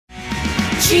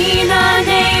Gina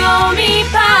Naomi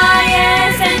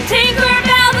Baez and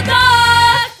Tinkerbelle the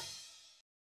dog!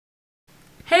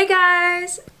 Hey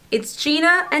guys! It's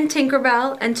Gina and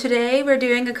Tinkerbelle, and today we're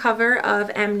doing a cover of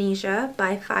Amnesia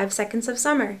by 5 Seconds of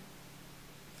Summer.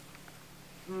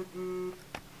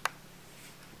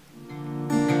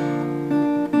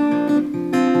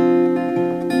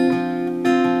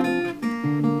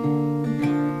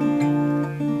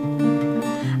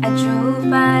 I drove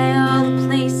by all the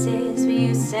places we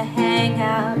used to hang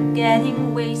out,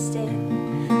 getting wasted.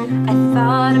 I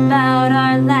thought about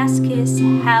our last kiss,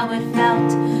 how it felt,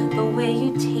 the way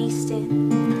you tasted.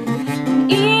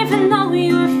 And even though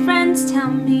your friends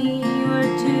tell me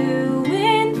you're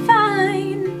doing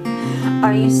fine,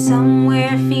 are you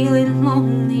somewhere feeling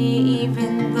lonely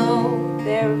even though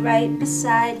they're right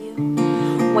beside you?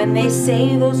 When they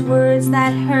say those words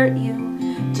that hurt you,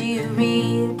 do you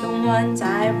read the ones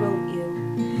I wrote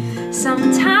you?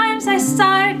 Sometimes I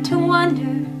start to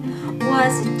wonder,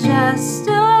 was it just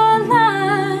a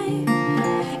lie?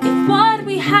 If what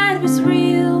we had was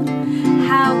real,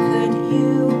 how could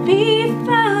you be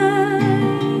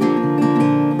fine?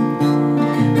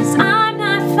 'Cause I'm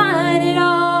not fine at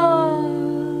all.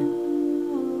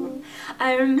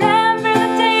 I remember the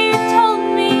day you told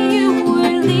me you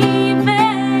were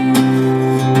leaving.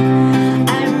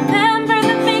 I remember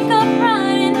the makeup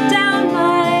running down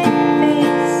my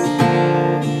face,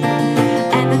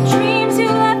 and the dreams you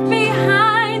left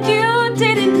behind, you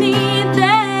didn't need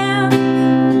them.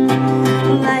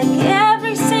 Like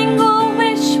every single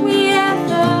wish we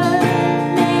ever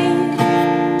made.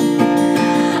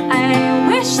 I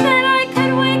wish that I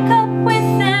could wake up with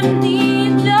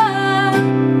amnesia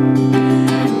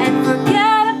and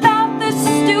forget about the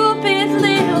stupid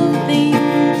little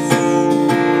things,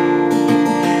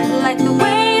 like the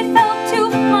way it felt to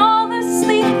fall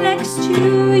asleep next to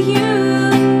you,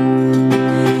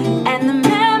 and the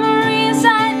memories I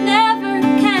never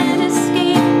can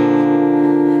escape.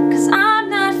 'Cause I'm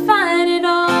not fine at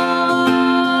all.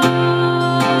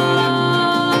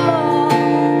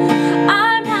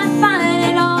 I'm not fine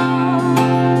at all.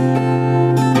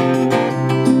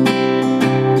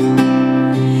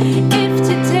 If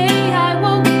today I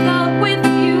woke up with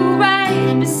you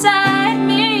right beside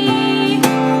me,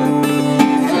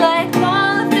 like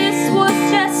all of this was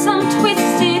just some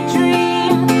twisted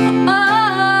dream,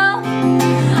 oh,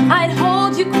 I'd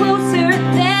hold you closer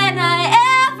than I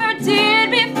ever did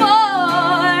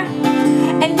before,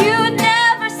 and you'd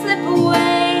never slip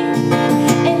away,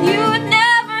 and you'd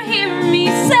never hear me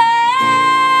say,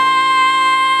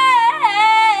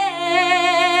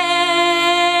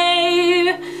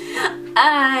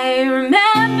 I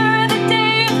remember the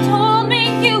day you told me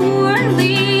you were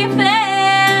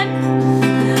leaving.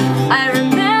 I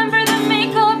remember the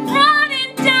makeup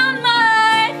running down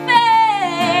my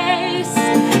face,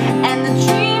 and the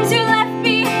dreams you left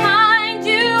behind,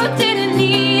 you didn't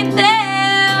need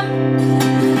them.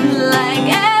 Like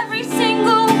every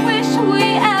single wish we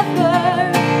ever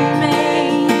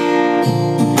made.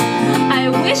 I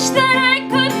wish that I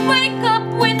could wake up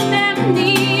with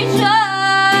amnesia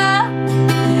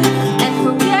and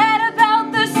forget about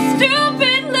the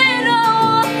stupid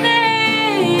little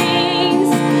things,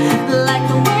 like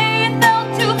the way it felt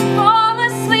to fall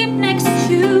asleep next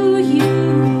to you,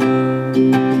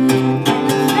 and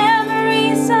the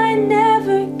memories I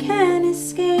never can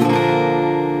escape.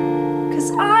 'Cause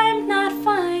I'm not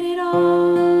fine at all.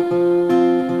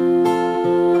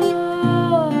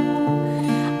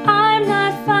 I'm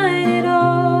not fine at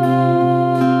all.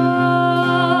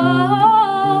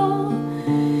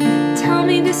 Tell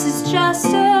me this is just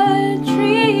a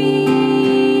dream,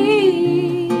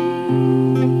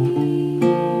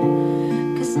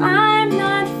 'cause I'm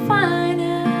not fine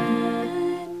at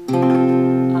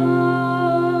all.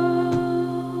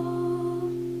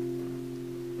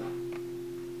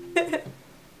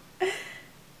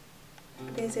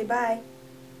 Okay, say bye.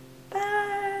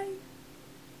 Bye!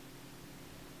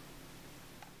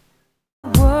 The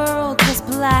world was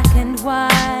black and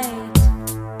white,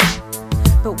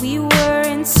 but we were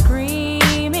in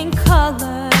screaming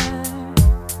color.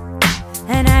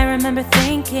 And I remember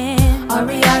thinking, are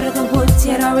we out of the woods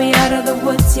yet? Are we out of the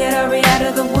woods yet? Are we out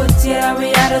of the woods yet? Are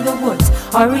we out of the woods?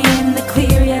 Are we in the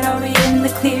clear yet? Are we in the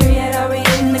clear yet? Are we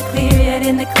in the clear yet?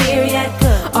 In the clear yet?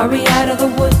 Are we out of the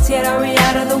woods yet? Are we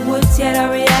out of the woods yet?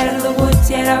 Are we out of the woods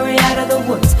yet? Are we out of the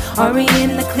woods? Are we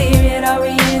in the clear yet? Are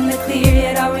we in the clear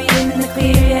yet? Are we in the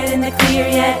clear yet? In the clear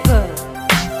yet? Good.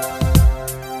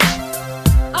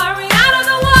 Are we out of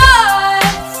the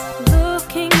woods?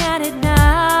 Looking at it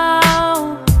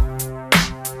now.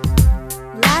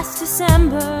 Last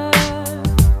December.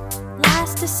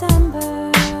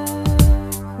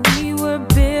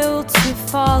 able to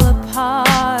fall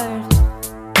apart,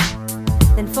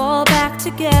 then fall back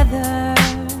together.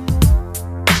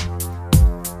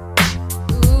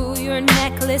 Ooh, your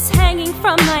necklace hanging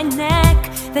from my neck,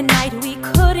 the night we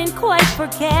couldn't quite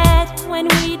forget when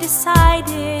we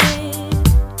decided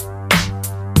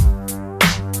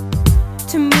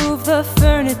to move the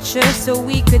furniture so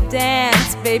we could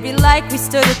dance, baby, like we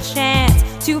stood a chance.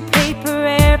 2 paper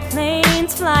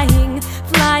airplanes flying,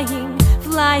 flying,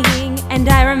 flying. And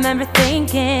I remember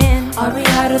thinking, are we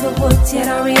out of the woods yet?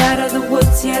 Are we out of the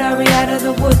woods yet? Are we out of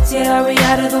the woods yet? Are we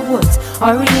out of the woods?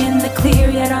 Are we in the clear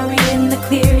yet? Are we in the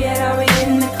clear yet? Are we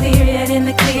in the clear yet? In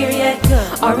the clear yet?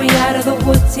 Are we out of the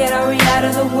woods yet? Are we out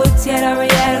of the woods yet? Are we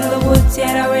out of the woods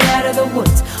yet? Are we out of the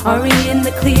woods? Are we in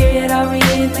the clear yet? Are we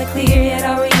in the clear yet?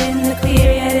 Are we in the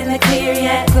clear yet? In the clear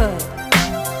yet? Good.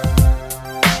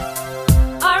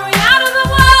 Are we out of the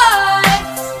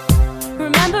woods?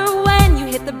 Remember when you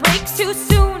hit the brakes too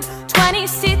soon? 20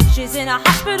 stitches in a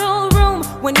hospital room.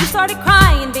 When you started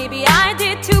crying, baby, I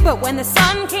did too. But when the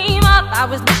sun came up, I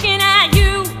was looking at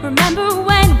you. Remember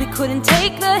when we couldn't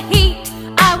take the heat?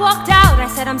 I walked out, I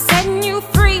said I'm setting you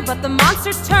free. But the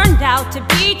monsters turned out to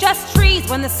be just trees.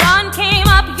 When the sun came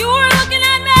up, you were looking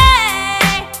at me.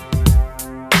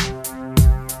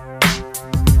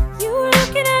 You were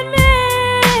looking at me.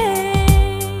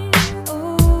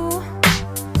 Oh,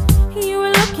 you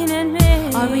were looking at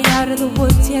me. Are we out of the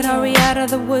woods yet? Are we out of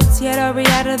the woods yet? Are we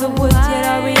out of the woods yet?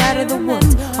 Are we out of the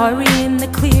woods? Are we in the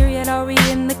clear yet? Are we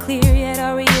in the clear yet?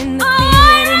 Are we in the clear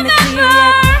yet? In the clear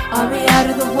yet? Are we out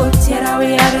of the woods yet? Are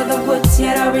we out of the woods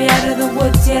yet? Are we out of the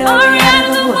woods yet? Are we out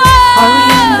of the woods? Are we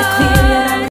in the clear yet?